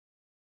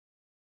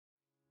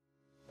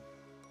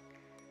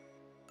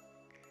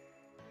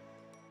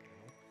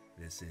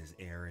This is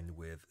Aaron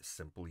with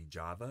Simply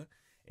Java,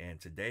 and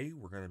today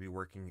we're going to be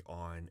working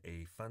on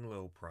a fun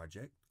little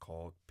project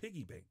called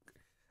Piggy Bank.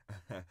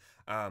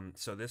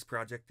 So this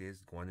project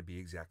is going to be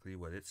exactly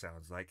what it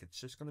sounds like. It's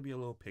just going to be a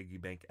little piggy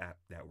bank app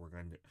that we're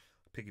going to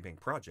piggy bank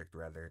project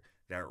rather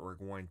that we're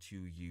going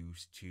to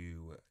use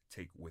to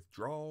take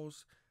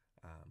withdrawals,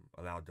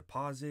 allow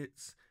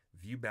deposits,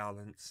 view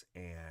balance,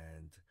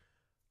 and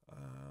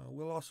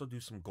we'll also do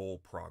some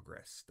goal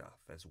progress stuff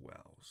as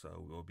well.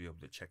 So we'll be able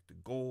to check the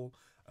goal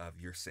of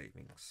your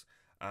savings.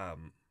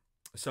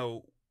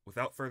 So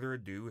without further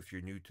ado, if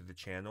you're new to the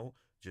channel,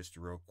 just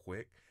real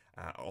quick,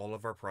 all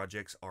of our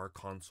projects are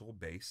console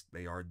based.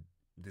 They are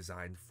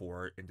designed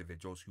for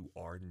individuals who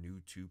are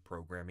new to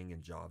programming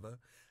in Java.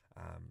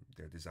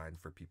 They're designed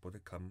for people to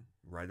come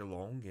right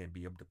along and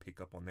be able to pick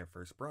up on their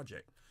first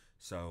project.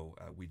 So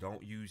we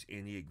don't use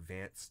any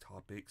advanced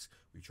topics.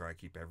 We try to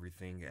keep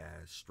everything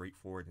as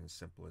straightforward and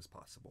simple as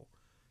possible.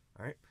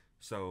 All right.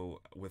 So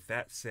with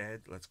that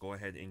said, let's go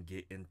ahead and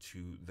get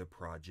into the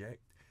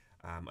project.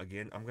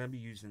 Again, I'm going to be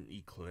using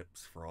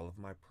Eclipse for all of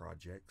my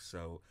projects.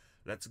 So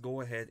let's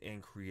go ahead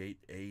and create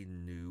a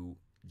new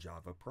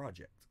Java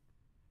project.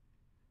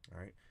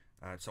 All right.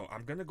 So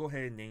I'm going to go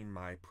ahead and name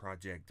my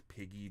project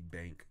Piggy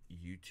Bank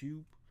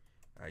YouTube.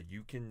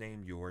 You can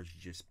name yours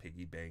just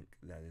Piggy Bank.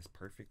 That is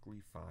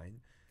perfectly fine.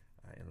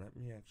 And let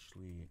me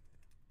actually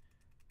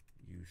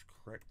use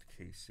correct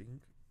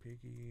casing.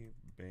 Piggy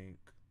Bank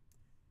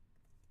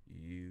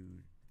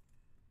YouTube.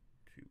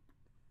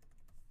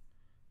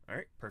 All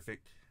right,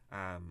 perfect.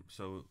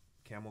 So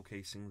camel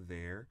casing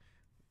there.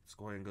 Let's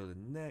go ahead and go to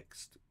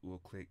next. We'll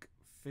click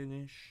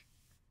finish.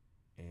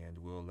 And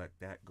we'll let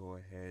that go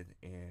ahead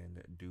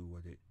and do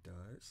what it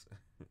does.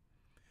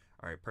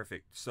 All right,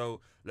 perfect.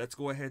 So let's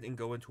go ahead and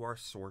go into our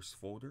source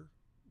folder.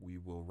 We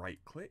will right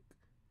click,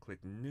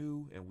 click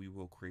new, and we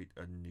will create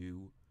a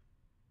new,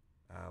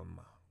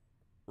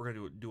 we're going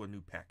to do a new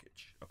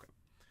package. Okay.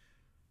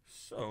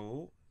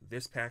 So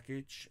this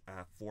package,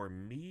 for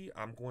me,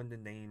 I'm going to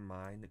name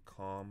mine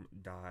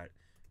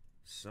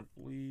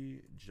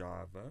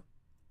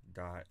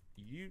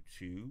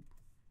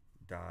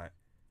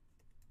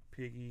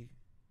com.simplyjava.youtube.piggy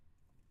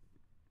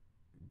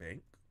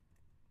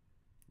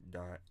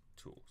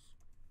bank.tools.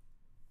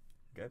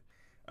 Okay.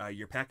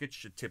 Your package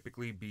should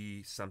typically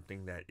be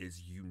something that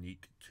is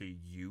unique to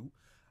you.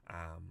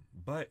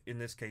 But in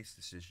this case,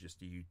 this is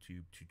just a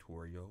YouTube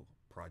tutorial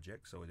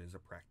project, so it is a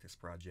practice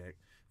project.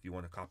 If you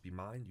want to copy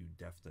mine, you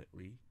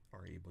definitely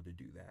are able to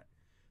do that.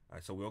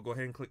 So we'll go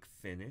ahead and click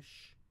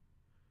finish.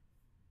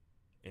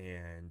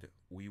 And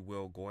we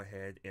will go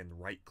ahead and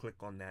right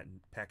click on that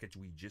package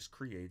we just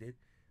created.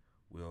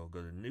 We'll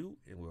go to new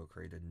and we'll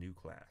create a new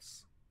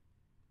class.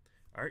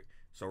 All right,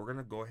 so we're going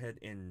to go ahead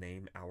and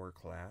name our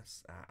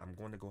class. I'm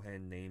going to go ahead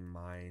and name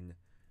mine,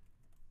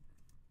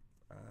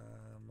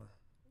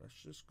 let's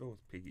just go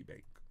with Piggy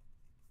Bank.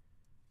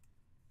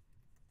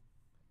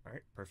 All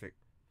right, perfect.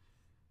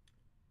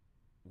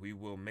 We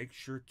will make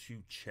sure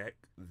to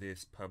check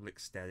this public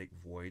static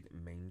void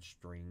main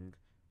string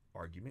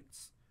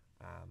arguments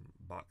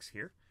box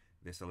here.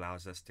 This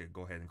allows us to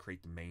go ahead and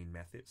create the main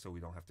method so we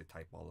don't have to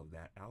type all of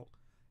that out.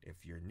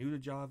 If you're new to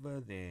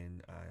Java,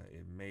 then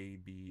it may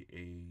be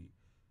a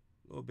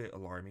little bit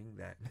alarming.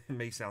 That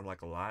may sound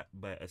like a lot,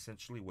 but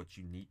essentially what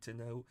you need to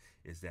know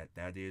is that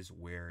that is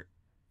where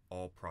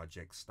all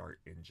projects start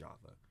in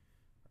Java.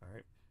 All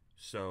right,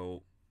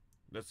 so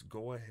let's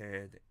go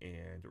ahead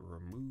and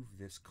remove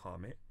this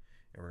comment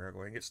and we're going to go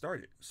ahead and get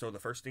started. So the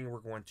first thing we're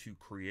going to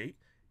create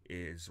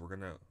is we're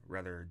going to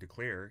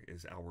declare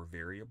is our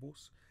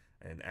variables.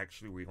 And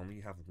actually we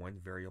only have one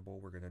variable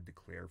we're going to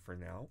declare for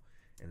now,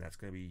 and that's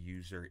going to be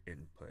user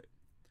input.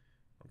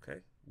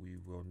 Okay, we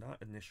will not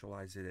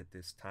initialize it at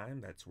this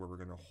time. That's where we're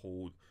going to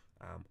hold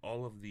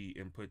all of the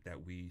input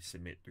that we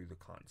submit through the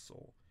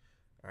console.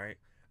 All right,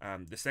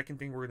 the second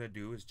thing we're going to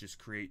do is just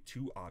create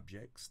two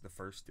objects. The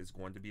first is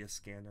going to be a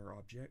scanner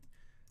object.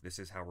 This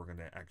is how we're going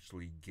to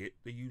actually get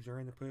the user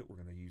input. We're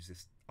going to use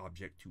this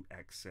object to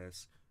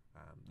access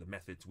the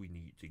methods we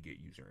need to get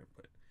user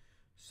input.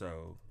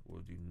 So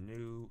we'll do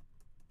new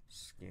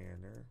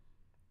scanner.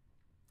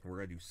 We're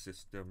going to do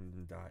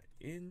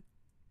system.in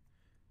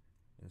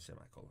and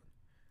semicolon.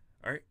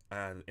 All right,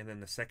 and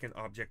then the second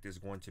object is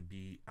going to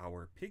be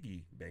our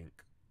Piggy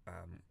Bank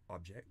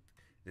object.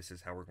 This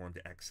is how we're going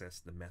to access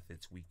the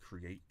methods we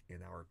create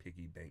in our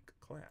Piggy Bank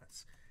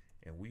class.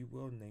 And we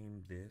will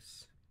name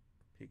this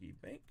Piggy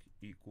Bank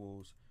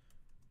equals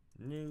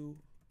new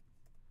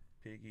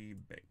Piggy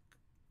Bank.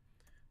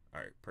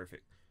 All right,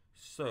 perfect.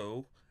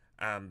 So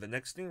the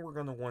next thing we're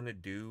going to want to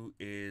do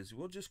is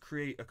we'll just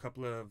create a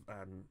couple of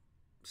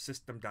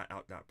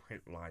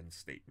system.out.println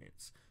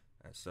statements.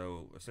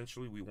 So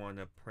essentially we want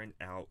to print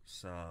out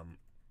some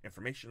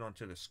information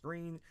onto the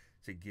screen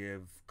to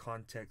give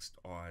context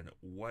on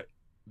what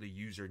the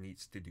user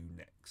needs to do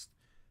next.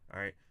 All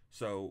right,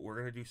 so we're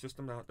going to do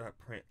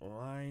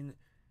system.out.println,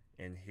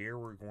 and here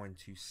we're going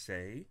to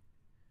say,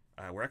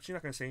 we're actually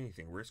not going to say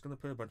anything. We're just going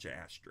to put a bunch of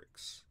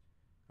asterisks.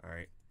 All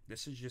right,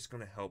 this is just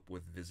going to help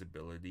with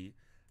visibility.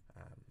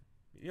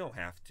 You don't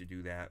have to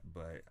do that,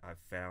 but I've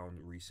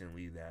found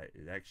recently that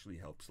it actually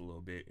helps a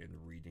little bit in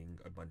reading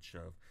a bunch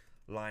of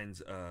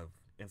lines of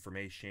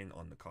information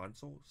on the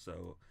console.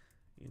 So,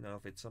 you know,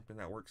 if it's something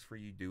that works for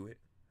you, do it.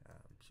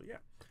 So yeah.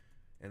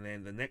 And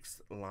then the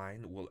next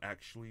line will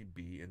actually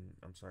be, and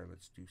I'm sorry,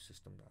 let's do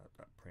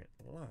system.print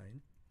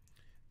line.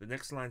 The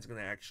next line is going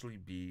to actually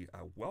be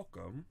a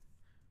welcome.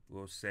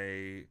 We'll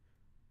say,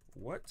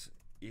 what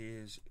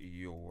is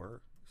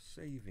your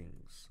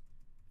savings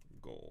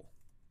goal?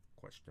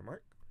 Question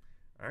mark.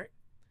 All right.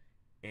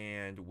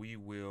 And we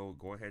will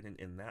go ahead and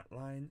end that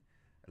line.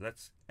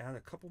 Let's add a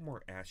couple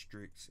more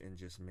asterisks and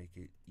just make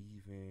it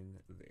even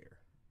there.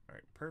 All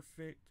right,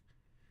 perfect.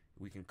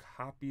 We can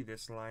copy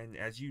this line.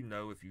 As you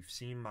know, if you've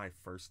seen my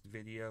first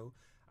video,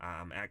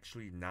 I'm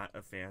actually not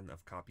a fan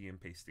of copy and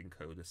pasting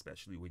code,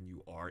 especially when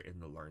you are in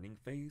the learning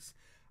phase.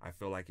 I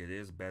feel like it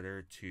is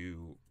better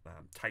to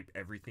type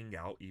everything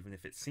out, even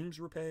if it seems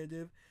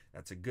repetitive.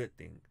 That's a good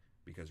thing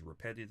because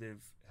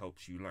repetitive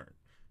helps you learn.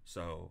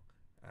 So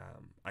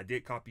I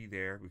did copy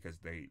there because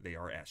they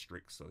are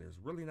asterisks, so there's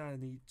really not a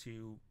need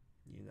to,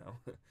 you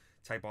know,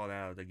 type all that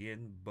out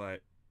again.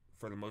 But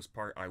for the most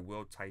part, I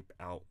will type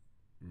out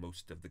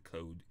most of the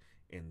code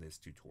in this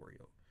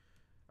tutorial.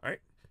 All right.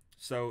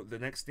 So the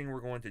next thing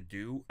we're going to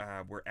do,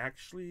 we're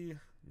actually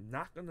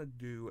not going to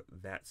do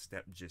that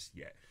step just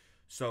yet.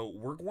 So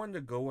we're going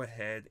to go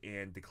ahead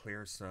and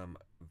declare some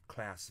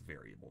class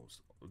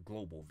variables,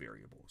 global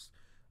variables.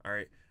 All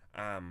right.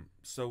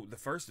 So the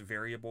first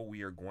variable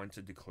we are going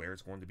to declare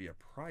is going to be a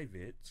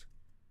private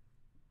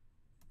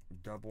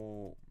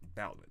double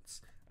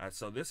balance.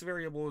 So this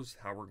variable is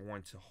how we're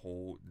going to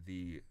hold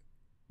the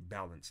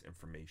balance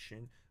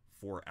information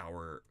for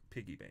our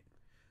piggy bank.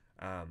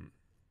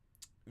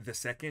 The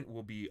second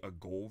will be a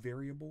goal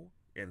variable,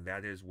 and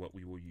that is what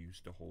we will use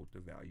to hold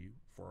the value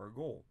for our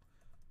goal.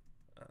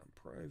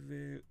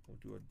 Private, we'll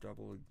do a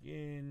double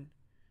again,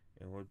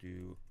 and we'll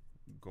do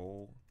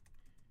goal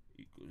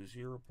equal to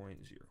 0.0.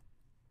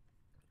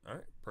 All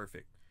right,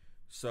 perfect.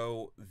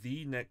 So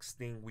the next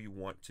thing we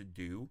want to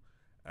do,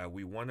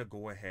 we want to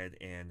go ahead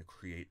and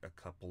create a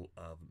couple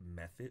of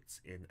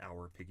methods in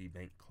our piggy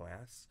bank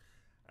class.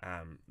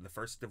 The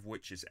first of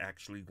which is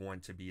actually going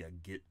to be a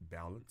get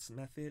balance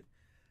method.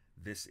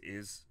 This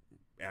is,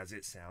 as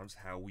it sounds,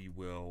 how we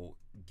will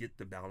get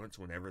the balance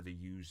whenever the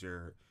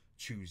user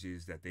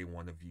chooses that they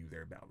want to view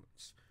their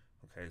balance.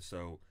 Okay,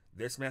 so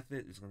this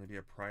method is going to be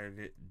a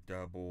private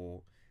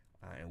double,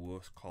 and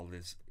we'll call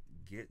this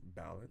get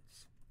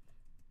balance.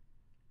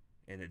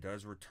 And it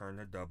does return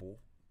a double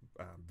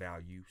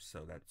value,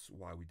 so that's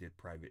why we did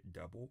private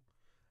double.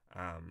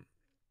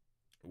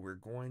 We're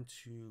going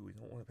to, we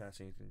don't want to pass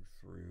anything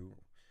through.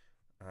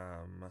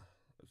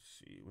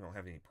 Let's see, we don't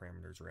have any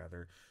parameters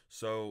rather.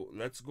 So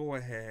let's go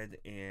ahead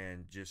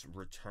and just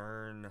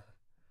return,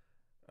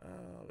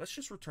 let's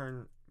just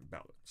return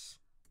balance.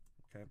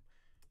 Okay.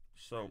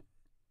 So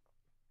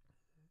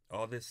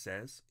all this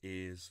says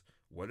is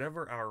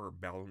whatever our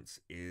balance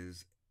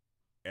is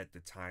at the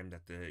time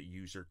that the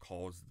user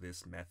calls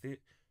this method,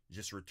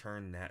 just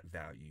return that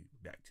value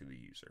back to the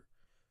user.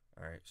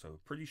 All right. So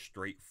pretty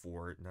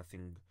straightforward,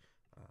 nothing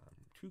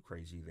too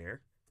crazy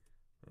there.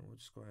 We'll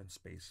just go ahead and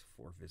space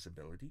for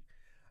visibility.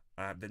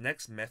 The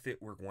next method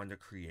we're going to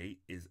create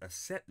is a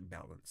set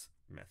balance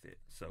method.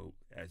 So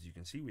as you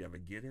can see, we have a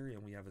getter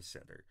and we have a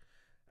setter.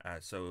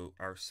 So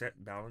our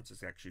set balance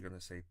is actually going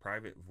to say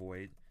private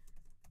void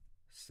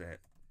set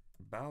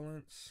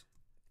balance,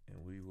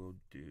 and we will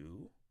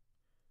do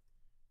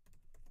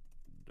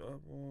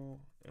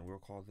double, and we'll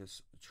call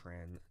this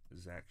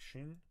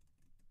transaction,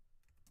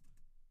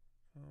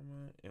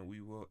 and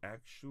we will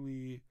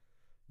actually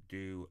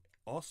do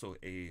also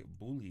a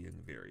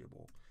Boolean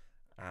variable.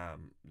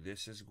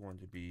 This is going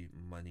to be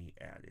money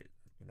added,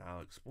 and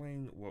I'll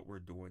explain what we're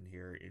doing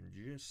here in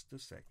just a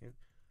second.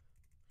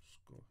 Let's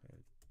go ahead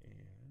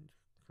and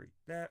create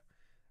that.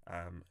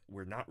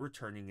 We're not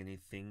returning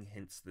anything,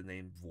 hence the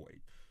name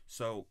void.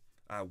 So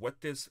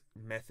what this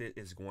method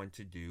is going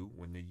to do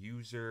when the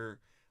user,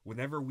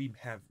 whenever we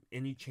have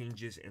any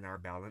changes in our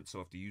balance, so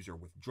if the user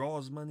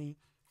withdraws money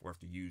or if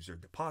the user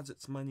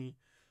deposits money,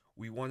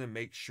 we want to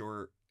make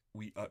sure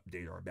we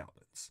update our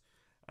balance.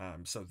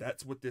 So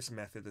that's what this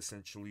method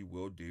essentially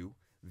will do.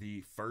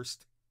 The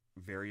first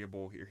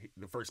variable here,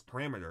 the first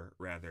parameter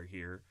rather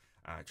here,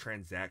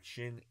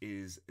 transaction,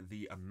 is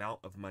the amount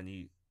of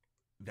money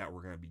that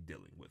we're going to be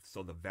dealing with.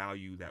 So the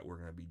value that we're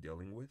going to be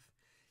dealing with.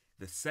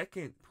 The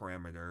second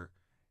parameter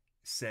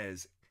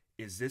says,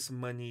 is this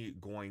money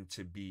going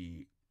to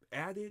be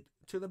added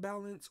to the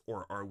balance,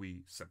 or are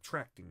we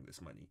subtracting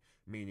this money?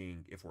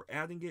 Meaning, if we're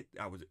adding it,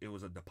 it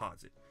was a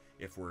deposit.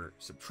 If we're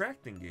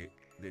subtracting it,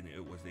 then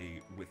it was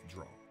a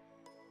withdrawal.